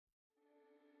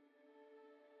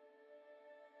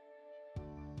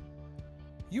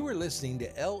You are listening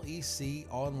to LEC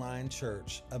Online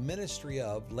Church, a ministry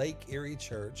of Lake Erie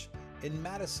Church in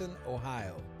Madison,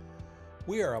 Ohio.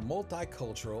 We are a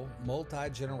multicultural,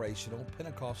 multi-generational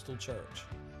Pentecostal church.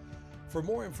 For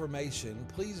more information,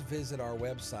 please visit our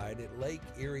website at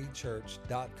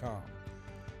lakeeriechurch.com.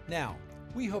 Now,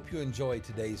 we hope you enjoy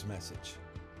today's message.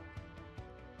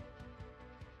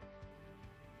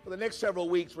 For the next several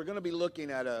weeks, we're going to be looking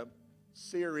at a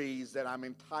series that I'm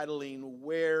entitling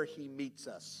Where He Meets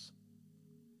Us.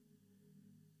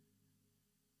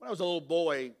 When I was a little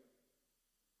boy,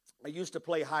 I used to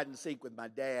play hide and seek with my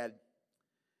dad.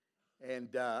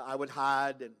 And I would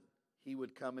hide, and he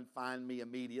would come and find me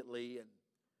immediately. And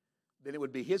then it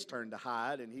would be his turn to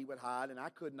hide, and he would hide, and I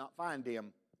could not find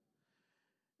him.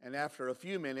 And after a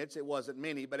few minutes, it wasn't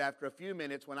many, but after a few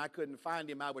minutes, when I couldn't find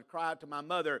him, I would cry out to my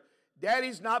mother,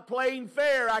 "Daddy's not playing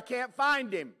fair. I can't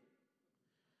find him."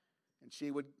 And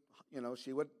she would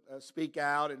speak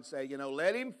out and say,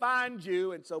 "Let him find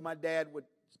you." And so my dad would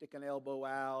stick an elbow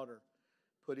out or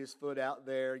put his foot out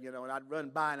there, and I'd run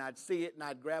by and I'd see it and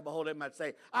I'd grab a hold of him and I'd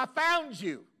say, "I found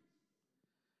you."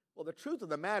 Well, the truth of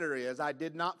the matter is I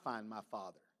did not find my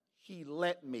father. He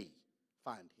let me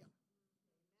find him.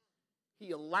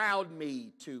 He allowed me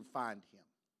to find him.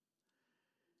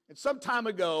 And some time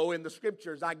ago in the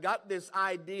scriptures, I got this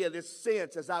idea, this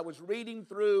sense, as I was reading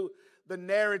through the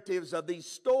narratives of these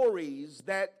stories,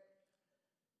 that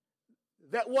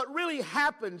what really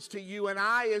happens to you and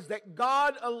I is that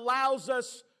God allows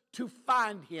us to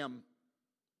find Him.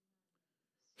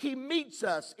 He meets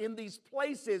us in these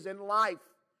places in life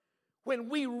when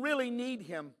we really need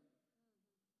Him.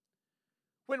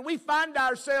 When we find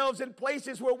ourselves in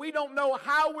places where we don't know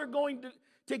how we're going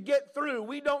to get through.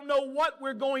 We don't know what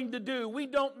we're going to do. We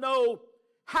don't know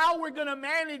how we're going to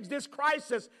manage this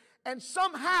crisis. And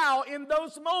somehow in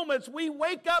those moments we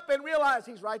wake up and realize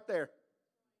He's right there.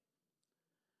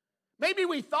 Maybe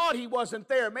we thought He wasn't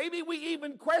there. Maybe we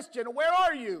even question, "Where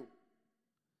are you?"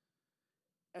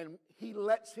 And He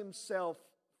lets Himself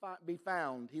be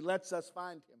found. He lets us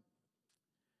find Him.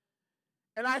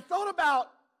 And I thought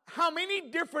about how many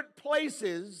different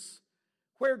places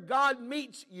where God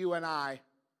meets you and I.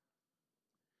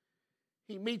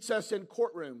 He meets us in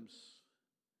courtrooms.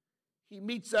 He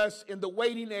meets us in the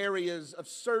waiting areas of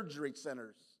surgery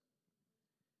centers.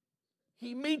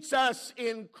 He meets us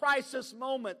in crisis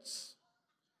moments.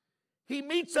 He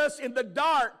meets us in the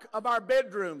dark of our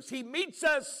bedrooms. He meets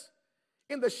us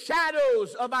in the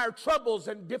shadows of our troubles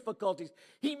and difficulties.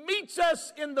 He meets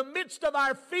us in the midst of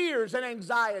our fears and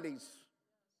anxieties.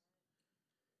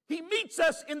 He meets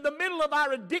us in the middle of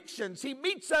our addictions. He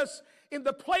meets us in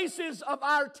the places of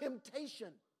our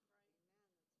temptation.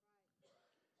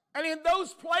 And in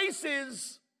those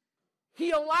places,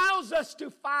 He allows us to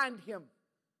find Him.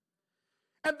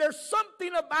 And there's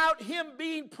something about Him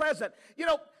being present.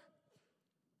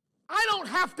 I don't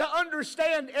have to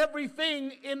understand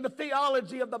everything in the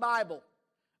theology of the Bible.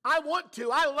 I want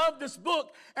to. I love this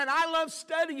book, and I love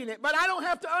studying it. But I don't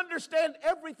have to understand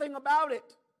everything about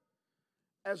it.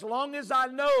 As long as I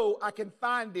know I can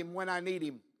find Him when I need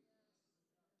Him.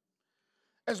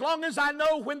 As long as I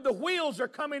know when the wheels are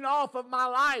coming off of my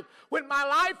life, when my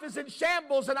life is in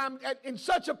shambles and I'm in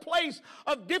such a place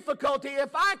of difficulty,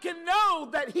 if I can know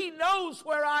that He knows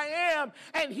where I am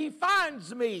and He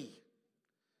finds me,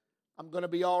 I'm going to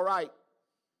be all right.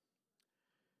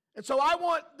 And so I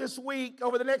want this week,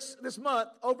 this month,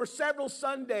 over several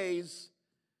Sundays,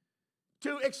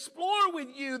 to explore with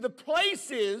you the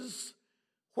places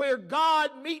where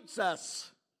God meets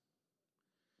us.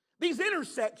 These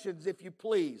intersections, if you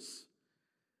please,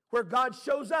 where God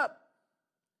shows up.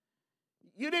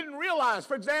 You didn't realize,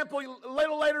 for example, a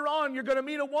little later on, you're going to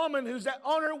meet a woman who's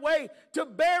on her way to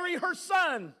bury her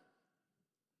son.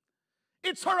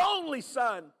 It's her only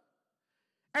son.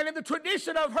 And in the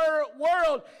tradition of her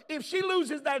world, if she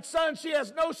loses that son, she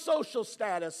has no social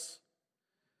status.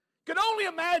 Can only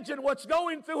imagine what's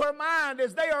going through her mind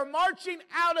as they are marching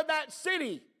out of that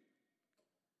city.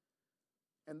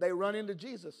 And they run into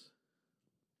Jesus.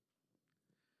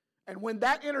 And when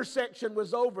that intersection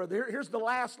was over, here's the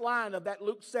last line of that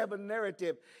Luke 7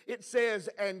 narrative. It says,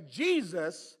 "And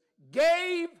Jesus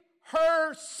gave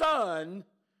her son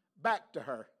back to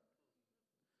her."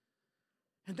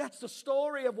 And that's the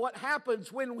story of what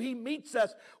happens when He meets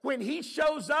us. When He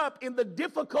shows up in the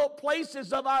difficult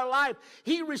places of our life,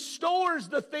 He restores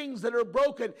the things that are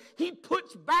broken. He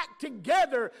puts back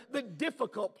together the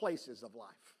difficult places of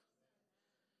life.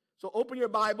 So open your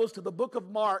Bibles to the book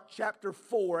of Mark, chapter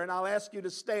 4, and I'll ask you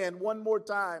to stand one more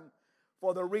time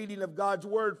for the reading of God's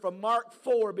Word from Mark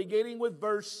 4, beginning with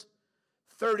verse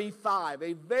 35.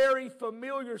 A very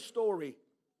familiar story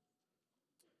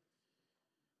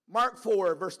Mark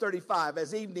 4, verse 35,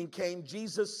 as evening came,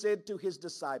 Jesus said to his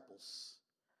disciples,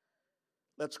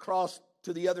 let's cross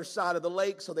to the other side of the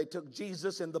lake. So they took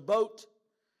Jesus in the boat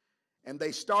and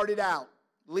they started out,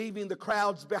 leaving the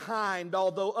crowds behind,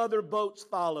 although other boats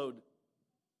followed.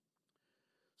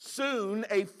 Soon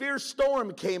a fierce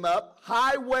storm came up.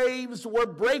 High waves were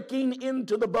breaking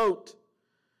into the boat,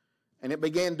 and it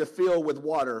began to fill with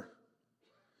water.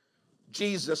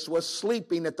 Jesus was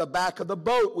sleeping at the back of the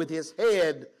boat with his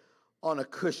head on a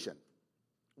cushion.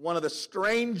 One of the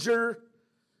stranger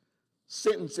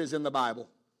sentences in the Bible.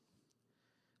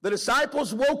 The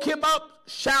disciples woke him up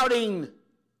shouting,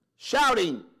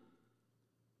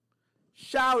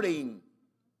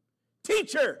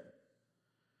 "Teacher,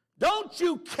 don't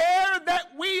you care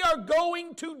that we are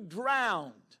going to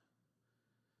drown?"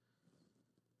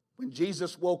 When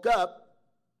Jesus woke up,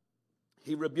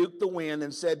 he rebuked the wind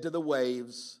and said to the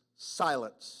waves,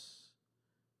 "Silence,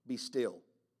 be still."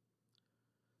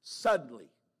 Suddenly,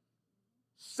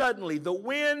 the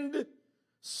wind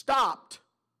stopped,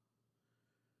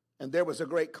 and there was a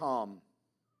great calm.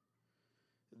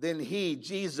 Then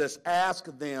Jesus,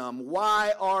 asked them,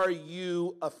 "Why are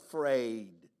you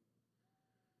afraid?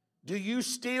 Do you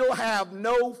still have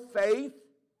no faith?"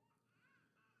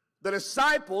 The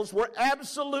disciples were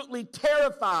absolutely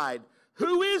terrified.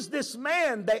 "Who is this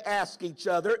man?" they asked each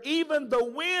other. "Even the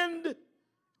wind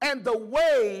and the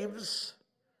waves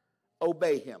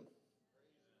obey him."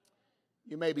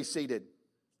 You may be seated.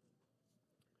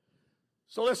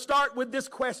 So let's start with this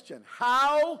question.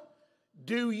 How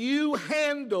do you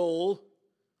handle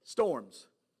storms?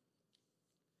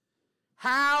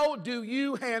 How do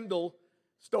you handle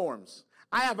storms?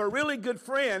 I have a really good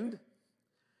friend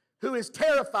who is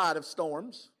terrified of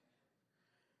storms.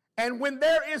 And when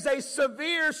there is a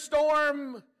severe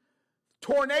storm,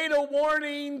 tornado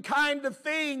warning kind of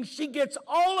thing, she gets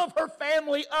all of her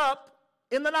family up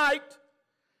in the night,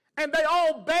 and they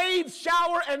all bathe,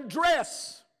 shower, and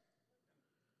dress.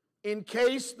 In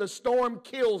case the storm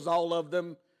kills all of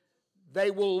them,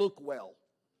 they will look well.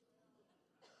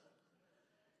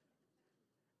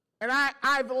 And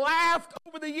I've laughed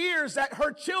over the years at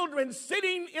her children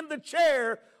sitting in the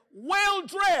chair,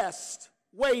 well-dressed,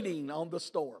 waiting on the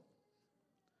storm.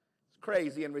 It's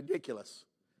crazy and ridiculous,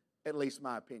 at least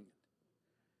my opinion.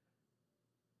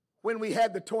 When we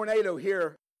had the tornado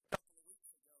here,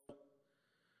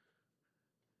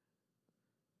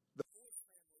 the family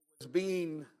was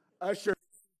being ushered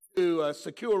to a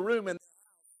secure room, and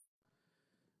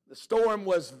the storm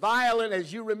was violent,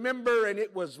 as you remember, and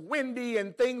it was windy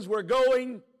and things were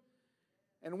going.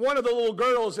 And one of the little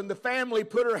girls in the family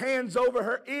put her hands over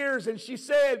her ears and she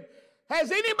said,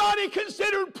 "Has anybody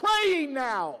considered praying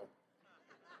now?"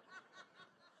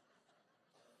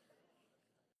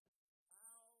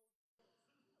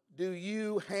 Do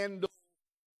you handle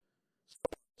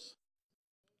storms?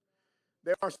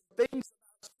 There are some things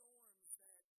about storms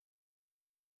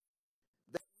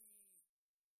that we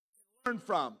can learn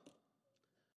from.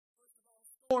 First of all,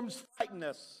 storms frighten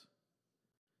us.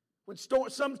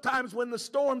 Sometimes when the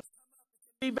storms come up, it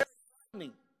can be very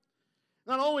frightening.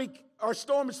 Not only are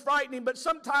storms frightening, but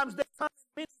sometimes they come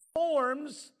in many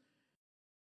forms.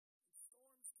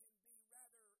 Storms can be rather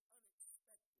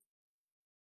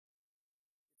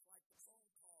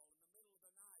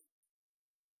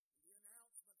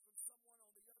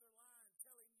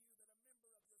unexpected.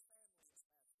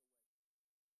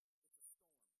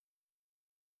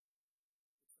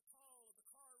 It's like the phone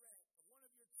call in the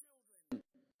middle of the night, and the announcement from someone on the other line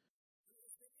telling you that a member of your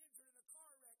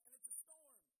family has passed away. It's a storm. It's the call of the car wreck of one of your children who has been injured in a car wreck, and it's a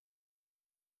storm. The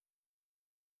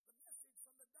message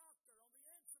from the doctor on the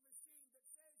answer machine that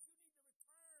says you need to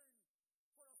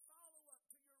return for a follow-up to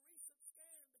your recent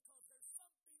scan because there's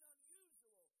something unusual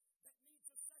that needs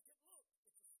a second look.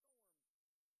 It's a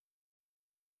storm.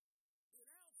 The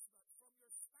announcement from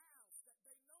your spouse that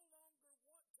they no longer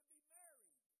want to be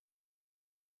married is a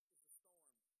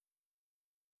storm.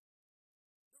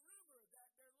 The rumor that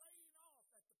they're laying off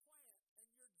at the plant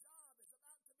and your job is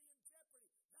about to be in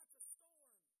jeopardy, that's a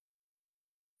storm.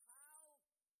 How do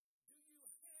you handle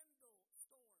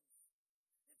storms?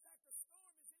 In fact, a storm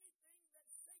is anything that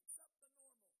shakes up the normal.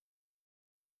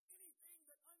 Anything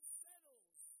that unsettles the routine, the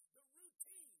average, the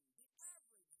expected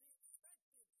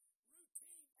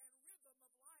routine and rhythm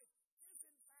of life is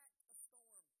in fact a storm.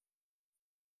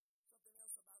 Something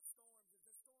else about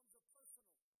storms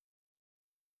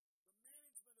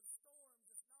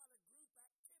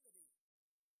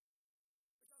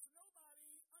is that storms are personal.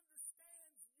 The management of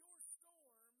storms is not a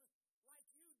group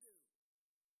activity because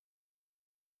nobody understands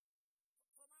your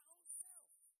storm like you do. For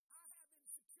my own self, I have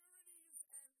insecurities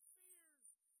and fears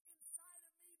inside of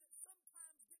me that sometimes get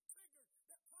triggered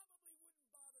that probably wouldn't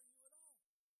bother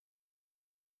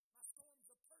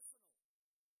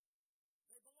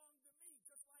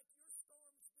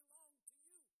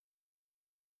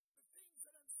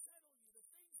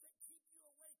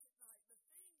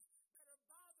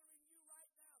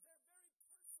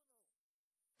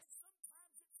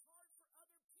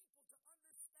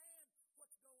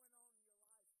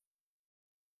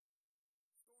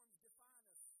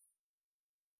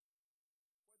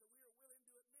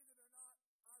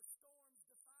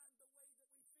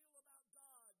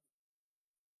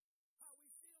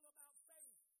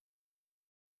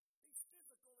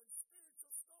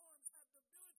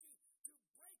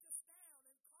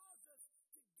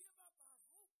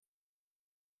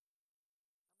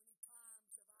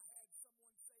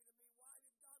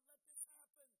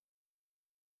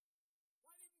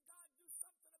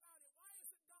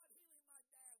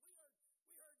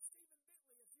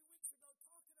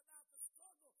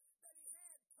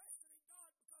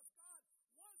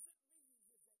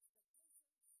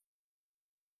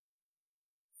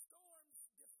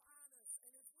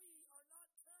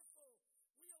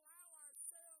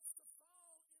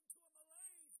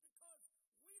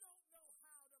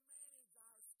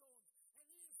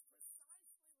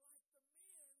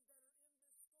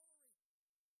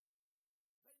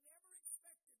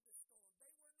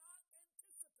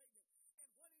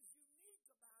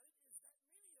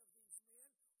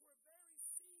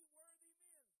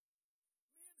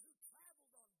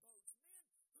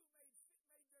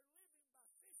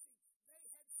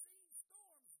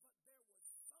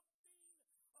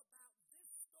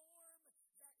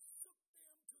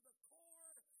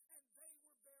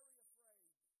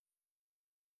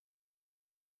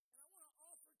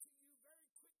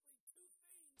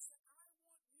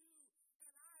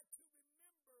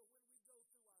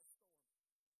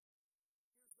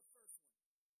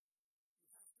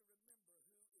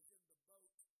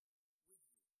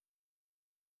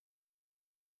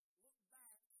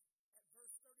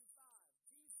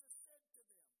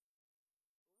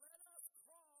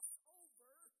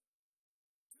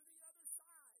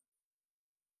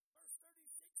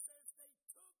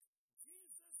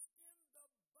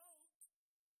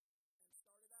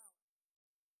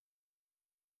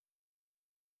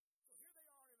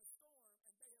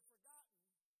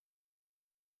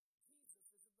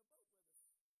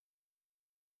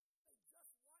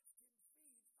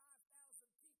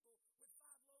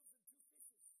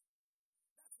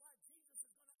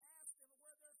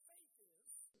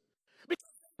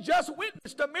just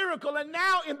witnessed a miracle, and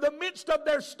now in the midst of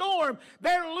their storm,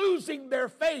 they're losing their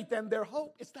faith and their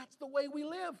hope. That's the way we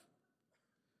live.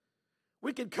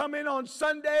 We can come in on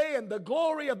Sunday and the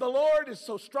glory of the Lord is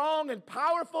so strong and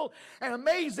powerful and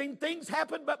amazing things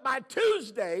happen, but by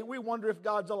Tuesday we wonder if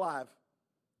God's alive.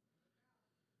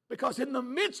 Because in the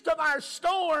midst of our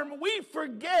storm, we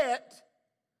forget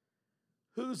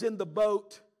who's in the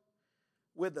boat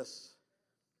with us.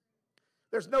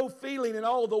 There's no feeling in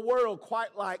all the world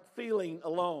quite like feeling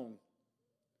alone.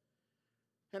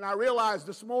 And I realize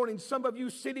this morning some of you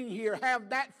sitting here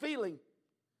have that feeling.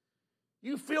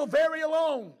 You feel very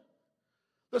alone.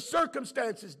 The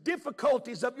circumstances,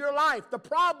 difficulties of your life, the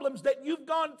problems that you've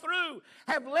gone through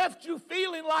have left you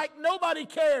feeling like nobody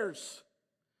cares.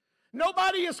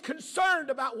 Nobody is concerned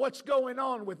about what's going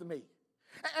on with me.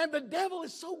 And the devil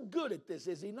is so good at this,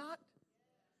 is he not?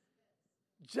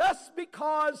 Just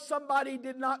because somebody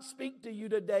did not speak to you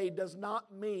today does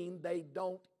not mean they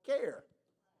don't care.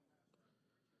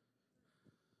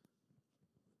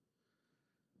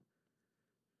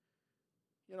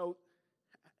 You know,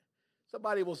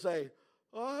 somebody will say,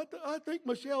 "Oh, I think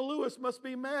Michelle Lewis must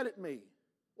be mad at me."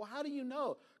 Well, how do you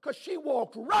know? Because she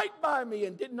walked right by me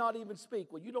and did not even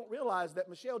speak. Well, you don't realize that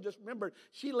Michelle just remembered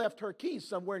she left her keys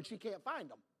somewhere and she can't find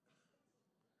them.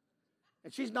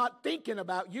 And she's not thinking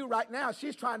about you right now.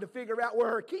 She's trying to figure out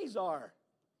where her keys are.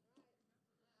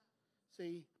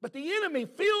 See? But the enemy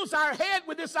fills our head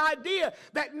with this idea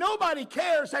that nobody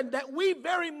cares and that we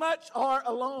very much are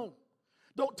alone.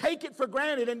 Don't take it for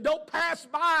granted and don't pass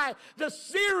by the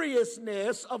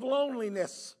seriousness of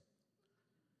loneliness.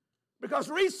 Because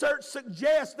research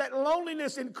suggests that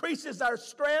loneliness increases our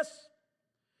stress.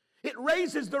 It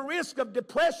raises the risk of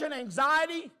depression,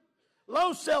 anxiety,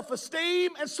 low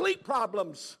self-esteem, and sleep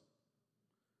problems.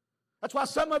 That's why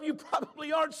some of you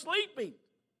probably aren't sleeping.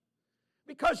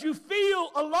 Because you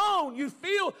feel alone. You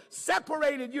feel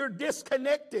separated. You're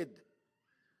disconnected.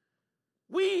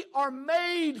 We are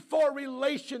made for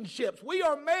relationships. We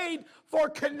are made for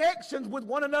connections with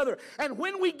one another. And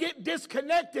when we get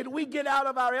disconnected, we get out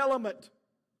of our element.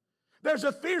 There's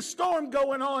a fierce storm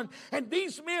going on, and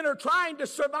these men are trying to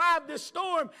survive this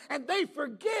storm, and they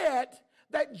forget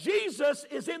that Jesus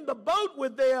is in the boat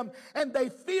with them, and they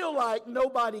feel like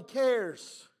nobody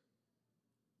cares.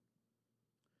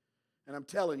 And I'm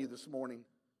telling you this morning,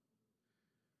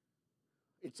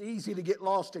 it's easy to get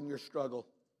lost in your struggle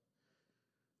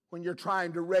when you're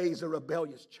trying to raise a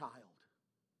rebellious child.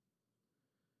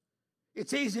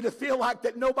 It's easy to feel like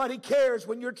that nobody cares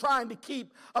when you're trying to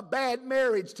keep a bad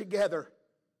marriage together.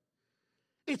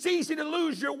 It's easy to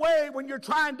lose your way when you're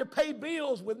trying to pay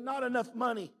bills with not enough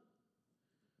money.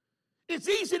 It's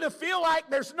easy to feel like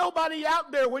there's nobody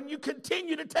out there when you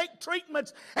continue to take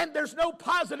treatments and there's no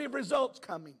positive results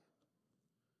coming.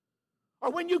 Or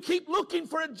when you keep looking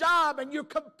for a job and you're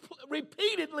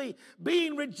repeatedly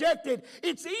being rejected.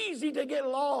 It's easy to get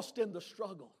lost in the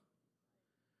struggle.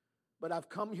 But I've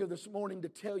come here this morning to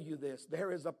tell you this.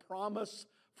 There is a promise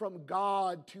from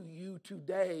God to you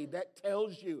today that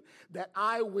tells you that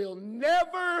I will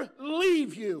never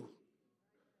leave you.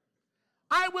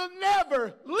 I will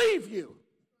never leave you.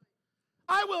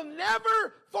 I will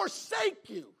never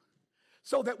forsake you.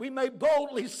 So that we may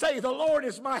boldly say, the Lord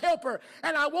is my helper,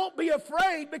 and I won't be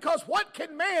afraid, because what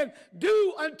can man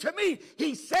do unto me?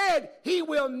 He said he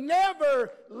will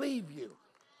never leave you.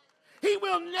 He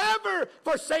will never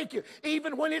forsake you.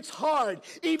 Even when it's hard,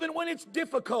 even when it's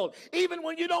difficult, even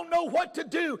when you don't know what to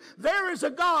do, there is a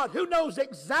God who knows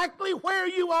exactly where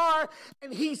you are,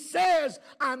 and he says,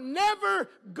 I'm never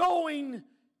going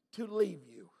to leave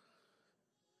you.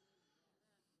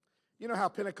 You know how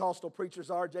Pentecostal preachers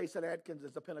are. Jason Atkins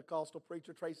is a Pentecostal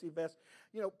preacher, Tracy Vest.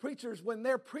 You know, preachers, when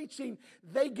they're preaching,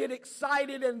 they get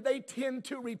excited and they tend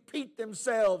to repeat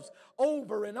themselves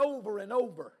over and over and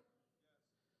over.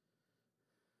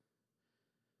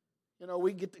 You know,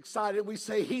 we get excited. We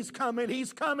say, he's coming,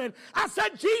 he's coming. I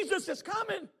said, Jesus is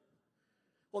coming.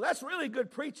 Well, that's really good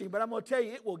preaching, but I'm going to tell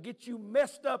you, it will get you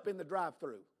messed up in the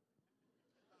drive-thru.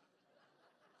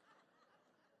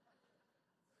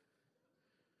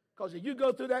 Because if you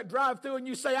go through that drive-thru and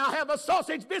you say, I have a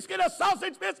sausage biscuit,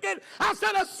 I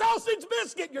said a sausage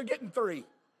biscuit, you're getting 3.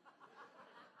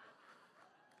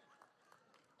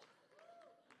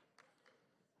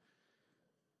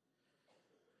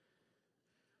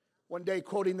 One day,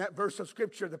 quoting that verse of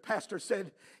Scripture, the pastor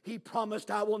said, he promised,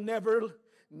 I will never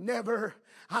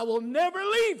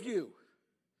leave you.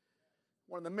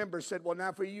 One of the members said, well,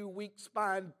 now for you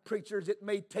weak-spined preachers, it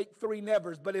may take 3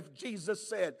 nevers, but if Jesus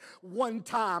said one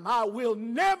time, I will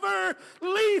never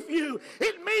leave you,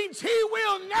 it means he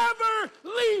will never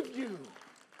leave you.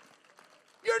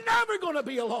 You're You're never going to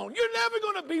be alone. You're never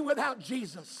going to be without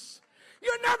Jesus.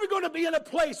 You're never going to be in a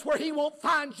place where he won't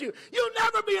find you. You'll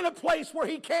never be in a place where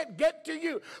he can't get to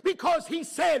you, because he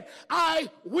said, I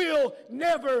will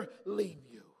never leave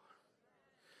you.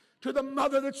 To the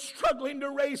mother that's struggling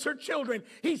to raise her children,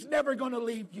 he's never going to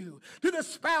leave you. To the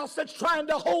spouse that's trying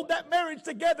to hold that marriage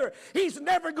together, he's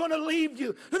never going to leave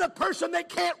you. To the person that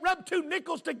can't rub two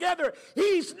nickels together,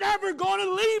 he's never going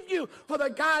to leave you. For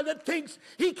the guy that thinks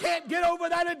he can't get over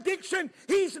that addiction,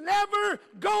 he's never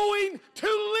going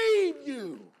to leave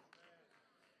you.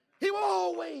 He will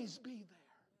always be there.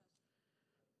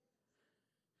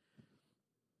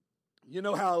 You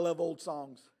know how I love old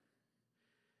songs.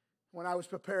 When I was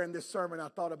preparing this sermon, I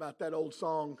thought about that old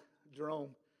song,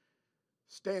 Jerome.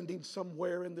 Standing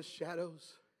somewhere in the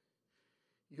shadows,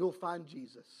 you'll find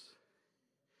Jesus.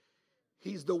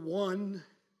 He's the one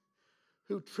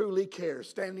who truly cares.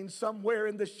 Standing somewhere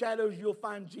in the shadows, you'll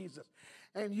find Jesus.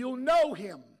 And you'll know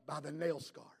him by the nail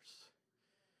scars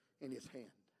in his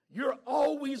hand. You're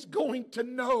always going to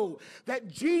know that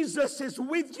Jesus is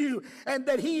with you and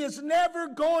that he is never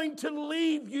going to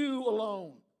leave you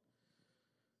alone.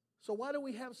 So why do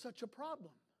we have such a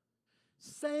problem?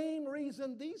 Same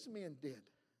reason these men did.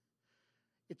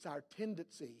 It's our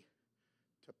tendency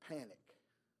to panic.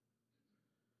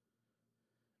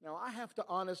 Now, I have to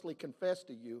honestly confess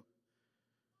to you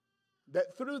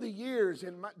that through the years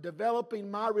in developing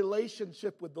my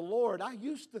relationship with the Lord, I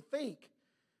used to think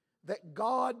that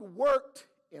God worked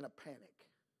in a panic.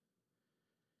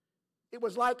 It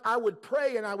was like I would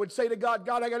pray and I would say to God,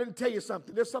 God, I got to tell you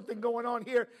something. There's something going on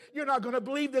here. You're not going to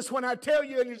believe this when I tell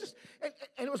you. And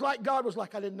it was like God was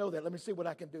like, I didn't know that. Let me see what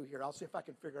I can do here. I'll see if I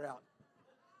can figure out.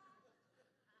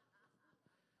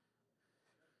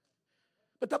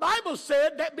 But the Bible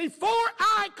said that before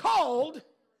I called,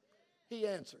 he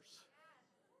answers.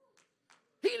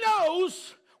 He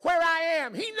knows where I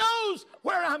am. He knows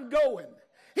where I'm going.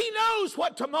 He knows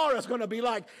what tomorrow's going to be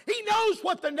like. He knows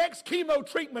what the next chemo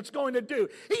treatment's going to do.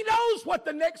 He knows what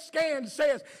the next scan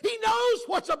says. He knows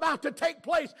what's about to take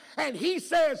place. And he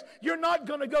says, you're not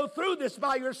going to go through this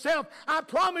by yourself. I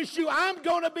promise you, I'm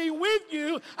going to be with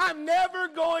you. I'm never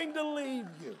going to leave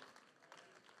you.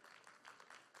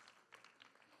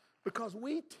 Because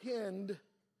we tend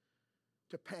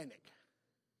to panic.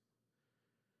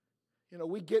 You know,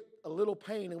 we get a little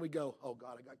pain and we go, oh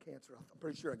God, I got cancer. I'm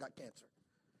pretty sure I got cancer.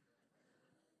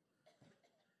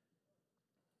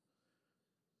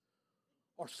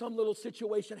 Or some little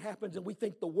situation happens and we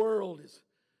think the world is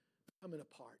coming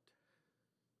apart.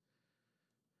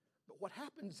 But what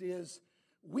happens is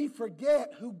we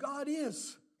forget who God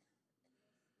is.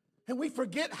 And we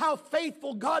forget how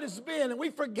faithful God has been. And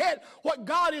we forget what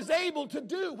God is able to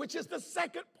do, which is the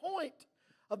second point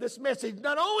of this message.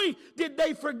 Not only did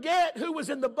they forget who was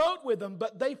in the boat with them,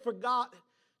 but they forgot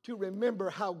to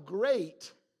remember how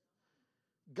great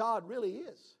God really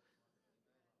is.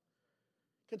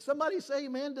 Can somebody say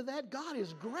amen to that? God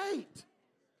is great.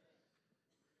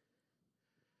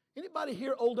 Anybody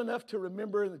here old enough to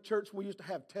remember in the church we used to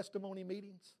have testimony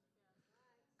meetings?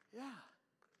 Yeah.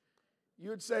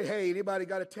 You would say, hey, anybody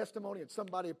got a testimony? And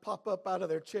somebody would pop up out of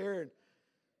their chair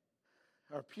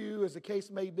or pew, as the case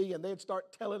may be, and they'd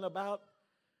start telling about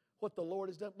what the Lord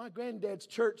has done. My granddad's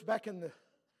church back in the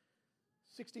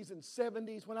 60s and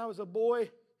 70s when I was a boy,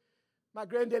 my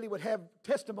granddaddy would have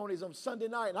testimonies on Sunday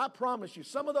night. And I promise you,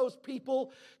 some of those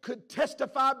people could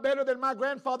testify better than my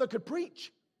grandfather could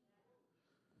preach.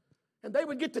 And they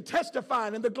would get to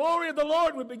testifying, and the glory of the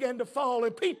Lord would begin to fall,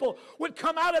 and people would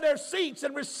come out of their seats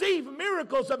and receive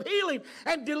miracles of healing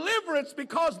and deliverance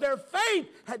because their faith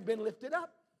had been lifted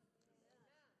up.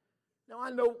 Now,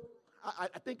 I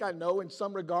think I know in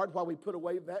some regard why we put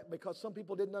away that, because some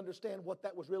people didn't understand what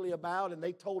that was really about, and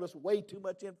they told us way too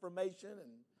much information,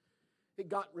 and it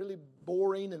got really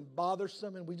boring and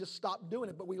bothersome, and we just stopped doing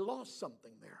it, but we lost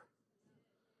something there.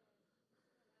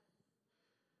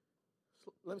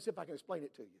 So let me see if I can explain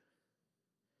it to you.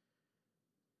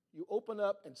 You open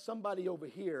up, and somebody over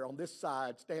here on this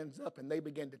side stands up, and they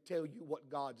begin to tell you what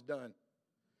God's done.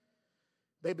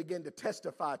 They begin to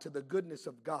testify to the goodness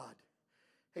of God.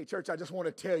 Hey, church, I just want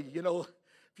to tell you,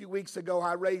 a few weeks ago,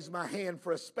 I raised my hand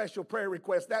for a special prayer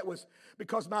request. That was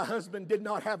because my husband did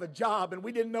not have a job, and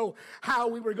we didn't know how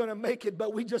we were going to make it,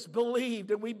 but we just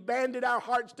believed, and we banded our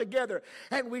hearts together,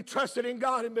 and we trusted in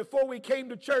God. And before we came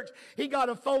to church, he got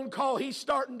a phone call. He's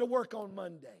starting to work on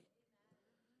Monday.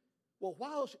 Well,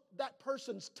 while that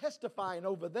person's testifying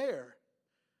over there,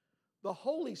 the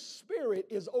Holy Spirit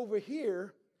is over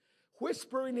here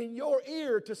whispering in your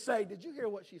ear to say, did you hear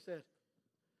what she said?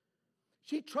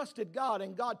 She trusted God,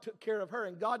 and God took care of her,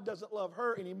 and God doesn't love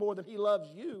her any more than He loves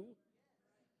you.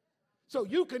 So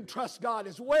you can trust God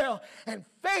as well. And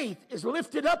faith is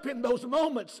lifted up in those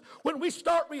moments when we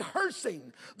start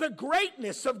rehearsing the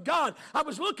greatness of God. I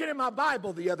was looking in my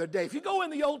Bible the other day. If you go in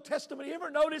the Old Testament, you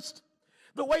ever noticed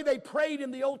the way they prayed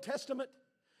in the Old Testament?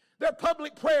 Their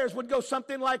public prayers would go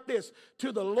something like this: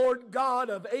 to the Lord God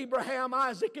of Abraham,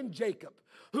 Isaac, and Jacob,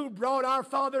 who brought our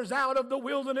fathers out of the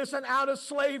wilderness and out of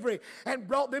slavery and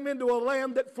brought them into a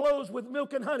land that flows with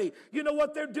milk and honey. You know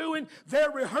what they're doing?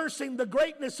 They're rehearsing the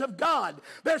greatness of God.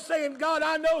 They're saying, God,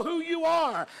 I know who you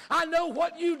are. I know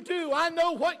what you do. I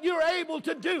know what you're able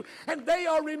to do. And they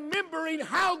are remembering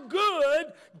how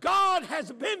good God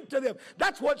has been to them.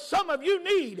 That's what some of you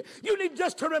need. You need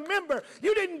just to remember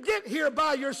you didn't get here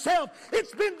by yourself.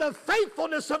 It's been the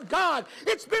faithfulness of God.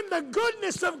 It's been the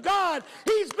goodness of God.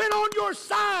 He's been on your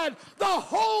side the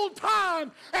whole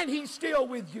time, and He's still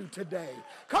with you today.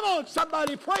 Come on,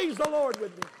 somebody, praise the Lord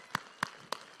with me.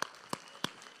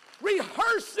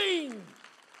 Rehearsing.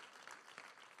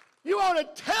 You ought to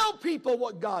tell people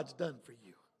what God's done for you.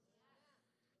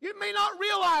 You may not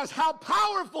realize how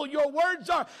powerful your words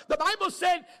are. The Bible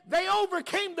said they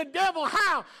overcame the devil.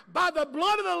 How? By the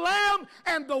blood of the Lamb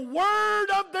and the word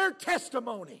of their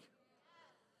testimony.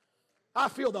 I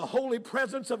feel the holy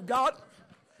presence of God.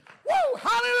 Woo!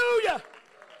 Hallelujah!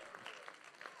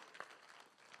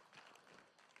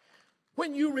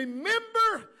 When you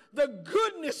remember the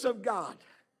goodness of God,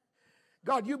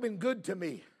 God, you've been good to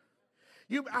me.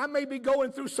 I may be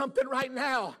going through something right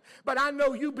now, but I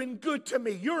know you've been good to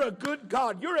me. You're a good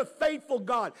God. You're a faithful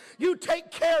God. You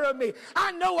take care of me.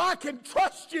 I know I can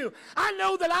trust you. I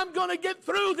know that I'm going to get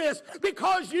through this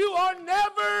because you are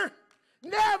never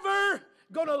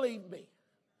going to leave me.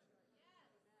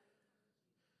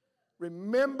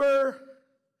 Remember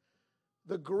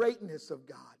the greatness of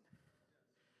God.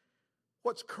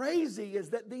 What's crazy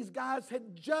is that these guys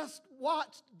had just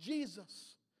watched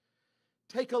Jesus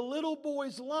take a little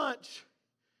boy's lunch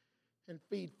and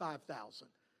feed 5,000.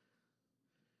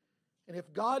 And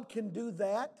if God can do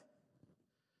that,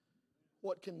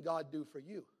 what can God do for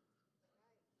you?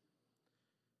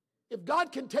 If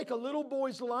God can take a little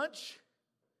boy's lunch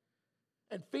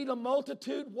and feed a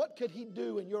multitude, what could He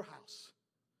do in your house?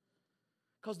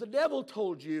 Because the devil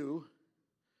told you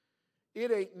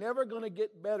it ain't never going to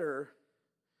get better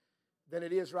than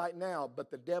it is right now, but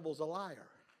the devil's a liar.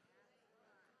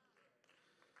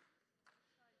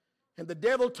 And the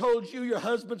devil told you your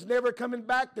husband's never coming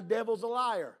back, the devil's a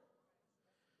liar.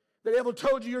 The devil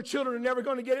told you your children are never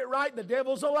going to get it right, the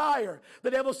devil's a liar.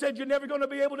 The devil said you're never going to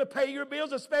be able to pay your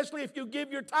bills, especially if you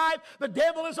give your tithe, the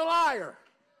devil is a liar.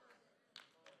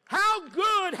 How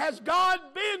good has God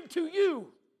been to you?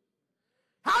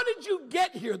 How did you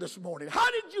get here this morning? How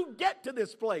did you get to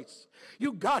this place?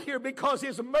 You got here because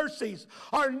His mercies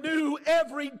are new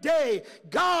every day.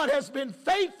 God has been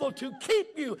faithful to keep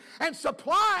you and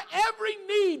supply every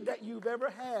need that you've ever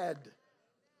had.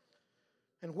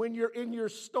 And when you're in your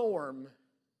storm,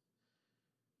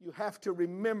 you have to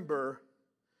remember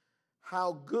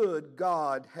how good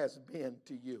God has been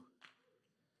to you.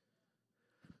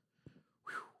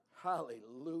 Whew.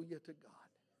 Hallelujah to God.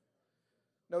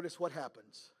 Notice what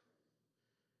happens.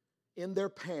 In their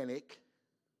panic,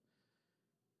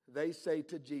 they say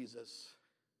to Jesus,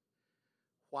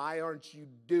 why aren't you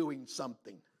doing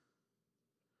something?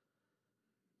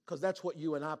 Because that's what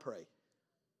you and I pray.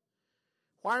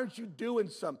 Why aren't you doing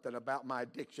something about my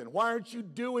addiction? Why aren't you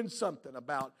doing something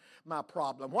about my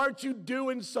problem? Why aren't you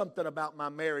doing something about my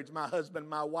marriage, my husband,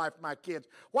 my wife, my kids?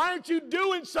 Why aren't you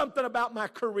doing something about my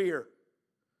career?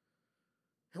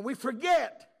 And we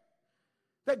forget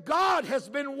that God has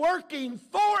been working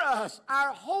for us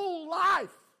our whole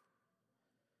life.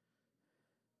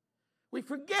 We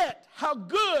forget how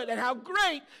good and how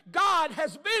great God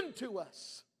has been to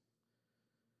us.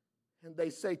 And they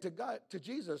say to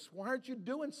Jesus, why aren't you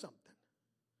doing something?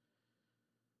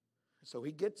 So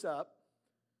He gets up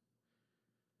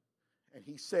and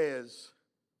He says,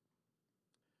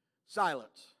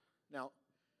 silence. Now,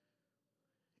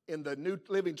 in the New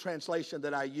Living Translation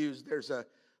that I use, there's a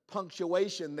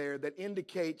punctuation there that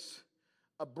indicates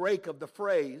a break of the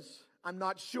phrase. I'm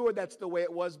not sure that's the way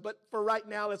it was, but for right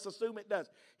now, let's assume it does.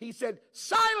 He said,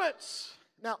 silence.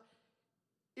 Now,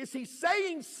 is He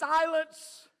saying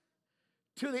silence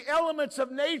to the elements of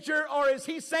nature, or is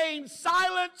He saying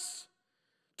silence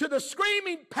to the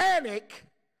screaming panic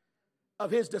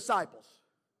of His disciples?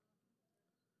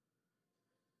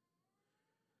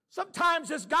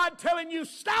 Sometimes it's God telling you,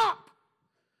 stop.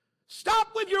 Stop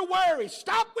with your worry.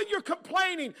 Stop with your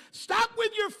complaining. Stop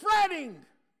with your fretting.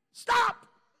 Stop.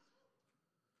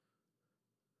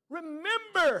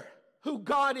 Remember who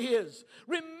God is.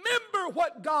 Remember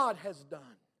what God has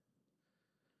done.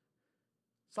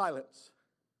 Silence.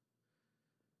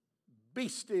 Be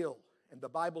still. And the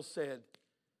Bible said,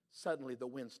 suddenly the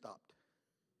wind stopped.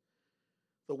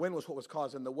 The wind was what was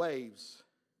causing the waves.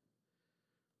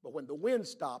 But when the wind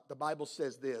stopped, the Bible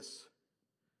says this,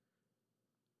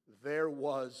 there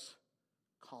was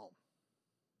calm.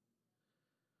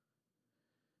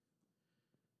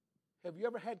 Have you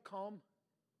ever had calm?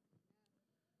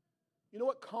 You know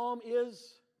what calm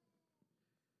is?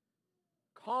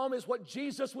 Calm is what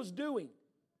Jesus was doing.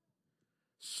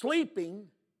 Sleeping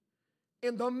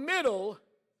in the middle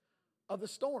of the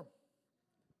storm.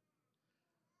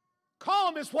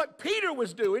 Calm is what Peter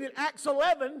was doing in Acts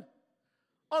 11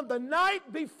 on the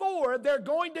night before they're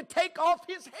going to take off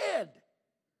his head.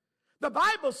 The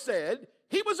Bible said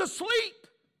he was asleep.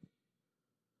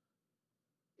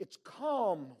 It's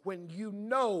calm when you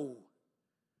know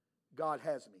God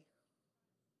has me.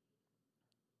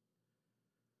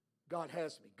 God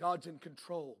has me. God's in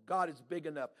control. God is big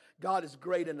enough. God is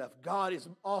great enough. God is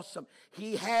awesome.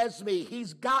 He has me.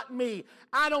 He's got me.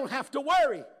 I don't have to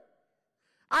worry.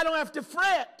 I don't have to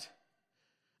fret.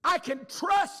 I can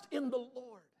trust in the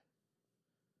Lord.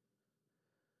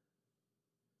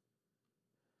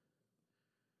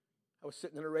 I was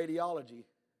sitting in a radiology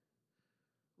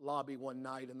lobby one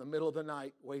night in the middle of the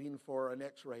night waiting for an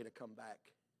x-ray to come back.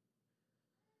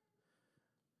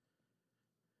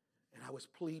 And I was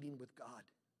pleading with God.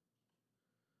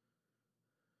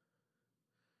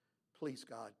 Please,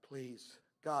 God, please.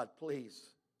 God, please.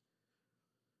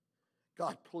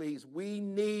 God, please. We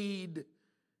need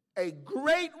a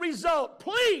great result.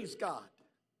 Please, God.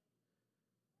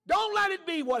 Don't let it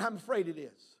be what I'm afraid it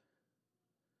is.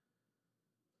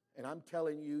 And I'm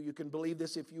telling you, you can believe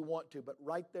this if you want to, but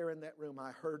right there in that room,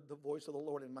 I heard the voice of the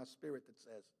Lord in my spirit that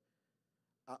says,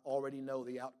 I already know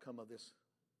the outcome of this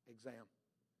exam.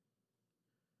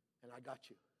 And I got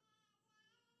you.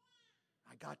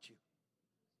 I got you.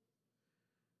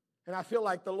 And I feel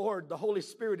like the Lord, the Holy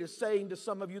Spirit is saying to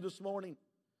some of you this morning,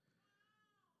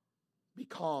 be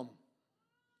calm.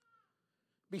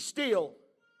 Be still.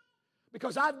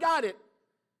 Because I've got it.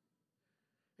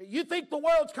 You think the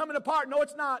world's coming apart. No,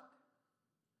 it's not.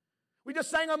 We just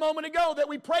sang a moment ago that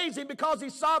we praise Him because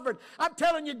He's sovereign. I'm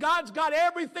telling you, God's got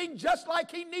everything just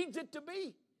like He needs it to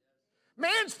be.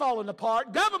 Man's falling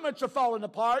apart. Governments are falling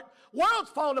apart.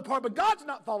 World's falling apart, but God's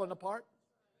not falling apart.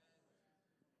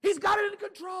 He's got it in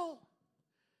control.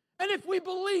 And if we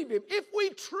believe Him, if we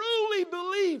truly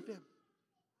believe Him,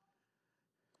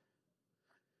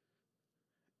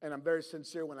 and I'm very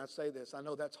sincere when I say this, I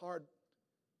know that's hard.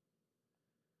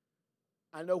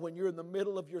 I know when you're in the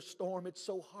middle of your storm, it's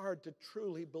so hard to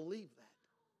truly believe that.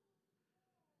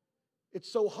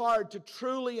 It's so hard to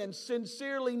truly and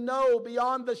sincerely know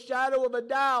beyond the shadow of a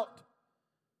doubt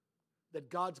that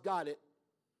God's got it.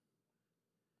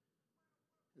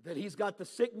 That He's got the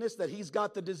sickness, that He's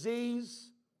got the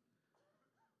disease,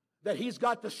 that He's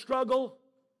got the struggle,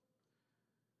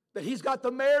 that He's got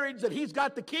the marriage, that He's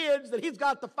got the kids, that He's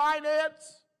got the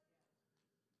finance.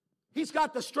 He's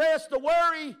got the stress, the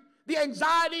worry, the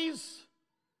anxieties.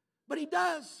 But He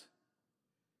does.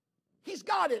 He's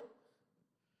got it.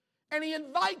 And He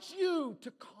invites you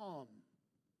to calm.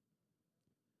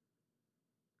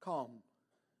 Calm.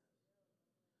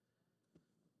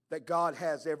 That God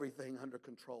has everything under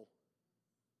control.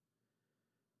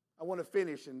 I want to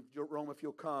finish, and Jerome, if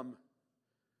you'll come.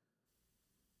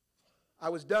 I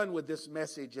was done with this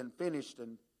message and finished,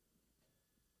 and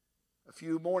a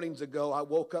few mornings ago I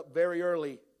woke up very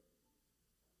early,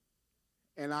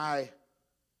 and I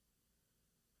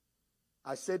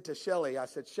said to Shelley, I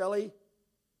said, Shelley,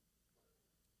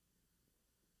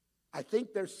 I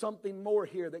think there's something more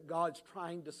here that God's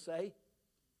trying to say.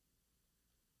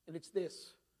 And it's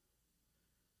this.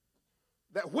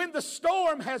 That when the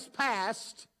storm has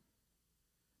passed,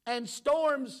 and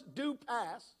storms do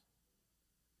pass,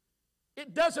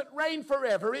 it doesn't rain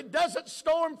forever. It doesn't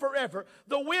storm forever.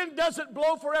 The wind doesn't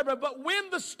blow forever. But when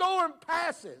the storm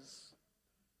passes,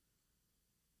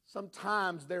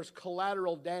 sometimes there's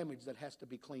collateral damage that has to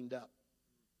be cleaned up.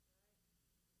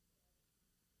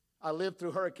 I lived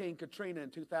through Hurricane Katrina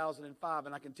in 2005,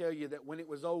 and I can tell you that when it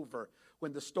was over,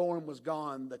 when the storm was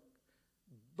gone, the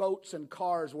boats and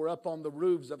cars were up on the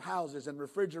roofs of houses and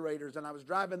refrigerators, and I was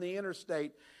driving the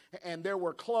interstate, and there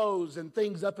were clothes and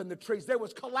things up in the trees. There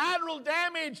was collateral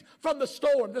damage from the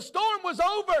storm. The storm was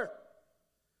over.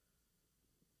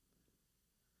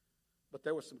 But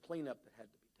there was some cleanup that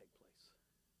had to take place.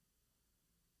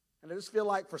 And I just feel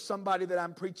like for somebody that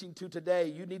I'm preaching to today,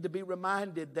 you need to be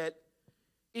reminded that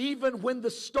Even when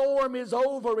the storm is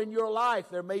over in your life,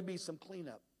 there may be some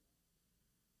cleanup.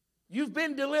 You've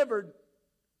been delivered.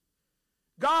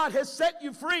 God has set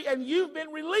you free and you've been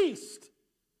released.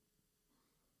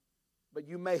 But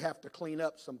you may have to clean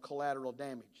up some collateral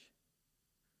damage,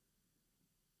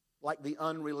 like the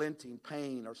unrelenting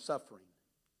pain or suffering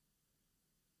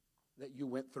that you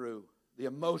went through, the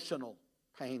emotional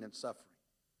pain and suffering.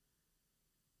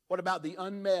 What about the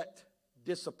unmet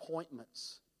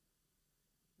disappointments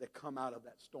that come out of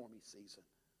that stormy season?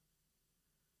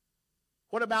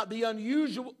 What about the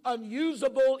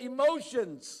unusable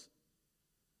emotions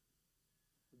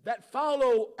that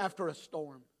follow after a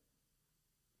storm?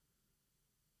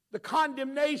 The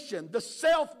condemnation, the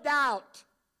self-doubt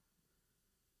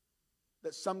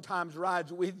that sometimes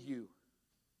rides with you.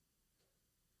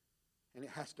 And it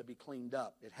has to be cleaned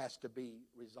up. It has to be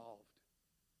resolved.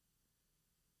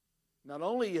 Not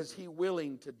only is He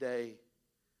willing today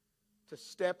to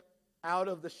step out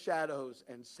of the shadows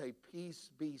and say, peace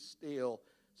be still,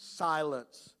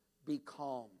 silence be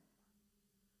calm,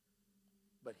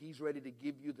 but He's ready to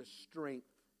give you the strength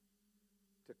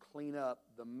to clean up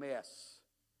the mess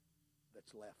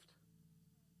that's left.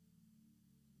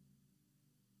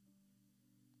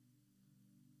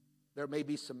 There may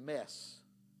be some mess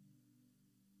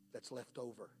that's left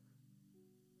over.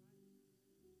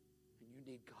 And you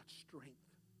need God's strength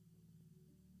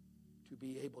to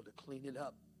be able to clean it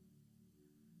up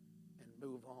and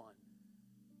move on.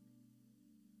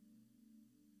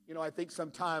 You know, I think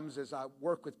sometimes as I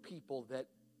work with people that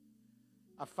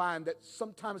I find that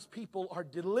sometimes people are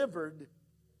delivered,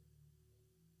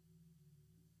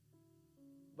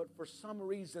 but for some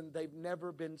reason they've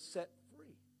never been set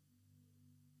free.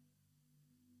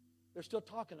 They're still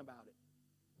talking about it.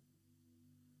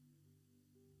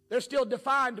 They're still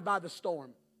defined by the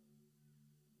storm.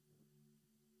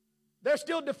 They're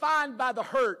still defined by the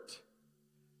hurt,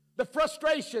 the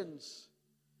frustrations,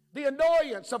 the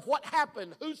annoyance of what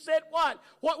happened, who said what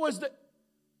was the...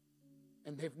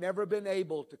 And they've never been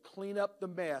able to clean up the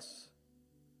mess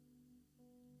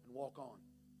and walk on.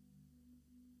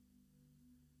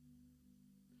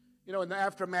 You know, in the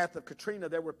aftermath of Katrina,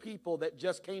 there were people that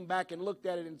just came back and looked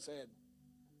at it and said,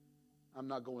 I'm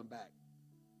not going back.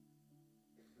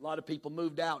 A lot of people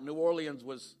moved out. New Orleans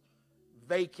was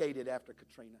vacated after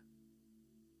Katrina.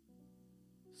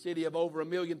 City of over 1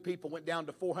 million people went down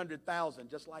to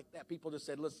 400,000, just like that. People just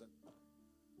said, listen,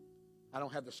 I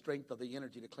don't have the strength or the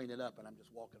energy to clean it up, and I'm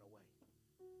just walking away.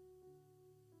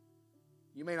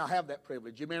 You may not have that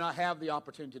privilege. You may not have the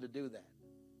opportunity to do that.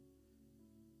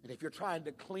 And if you're trying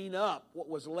to clean up what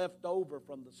was left over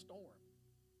from the storm,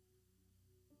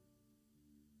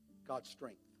 God's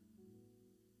strength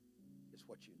is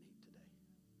what you need today.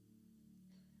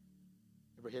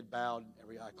 Every head bowed,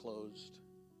 every eye closed.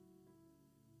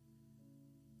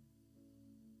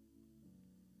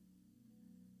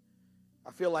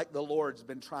 I feel like the Lord's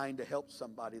been trying to help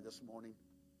somebody this morning.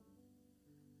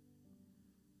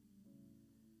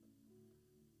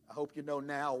 I hope you know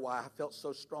now why I felt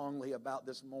so strongly about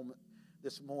this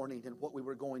morning and what we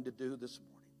were going to do this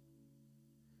morning.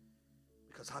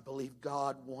 Because I believe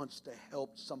God wants to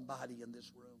help somebody in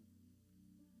this room.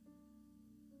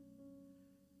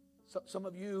 Some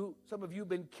of you have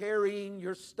been carrying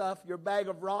your stuff, your bag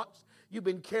of rocks. You've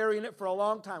been carrying it for a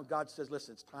long time. God says,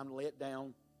 listen, it's time to lay it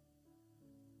down.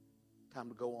 Time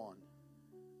to go on.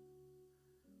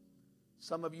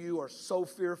 Some of you are so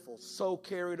fearful, so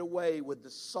carried away with the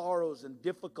sorrows and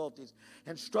difficulties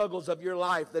and struggles of your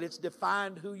life that it's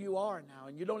defined who you are now,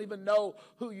 and you don't even know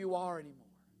who you are anymore.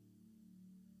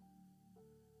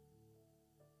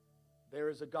 There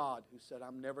is a God who said,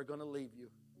 I'm never going to leave you.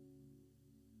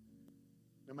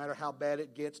 No matter how bad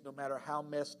it gets, no matter how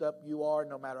messed up you are,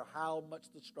 no matter how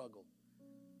much the struggle,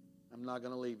 I'm not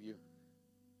going to leave you.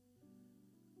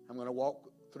 I'm going to walk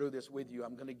through this with you.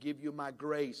 I'm going to give you my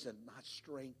grace and my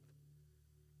strength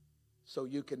so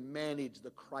you can manage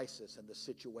the crisis and the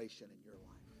situation in your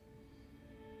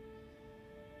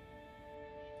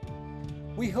life.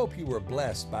 We hope you were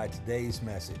blessed by today's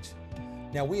message.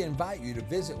 Now we invite you to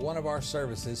visit one of our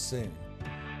services soon.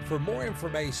 For more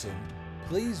information,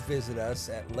 please visit us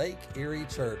at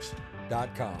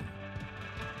lakeeriechurch.com.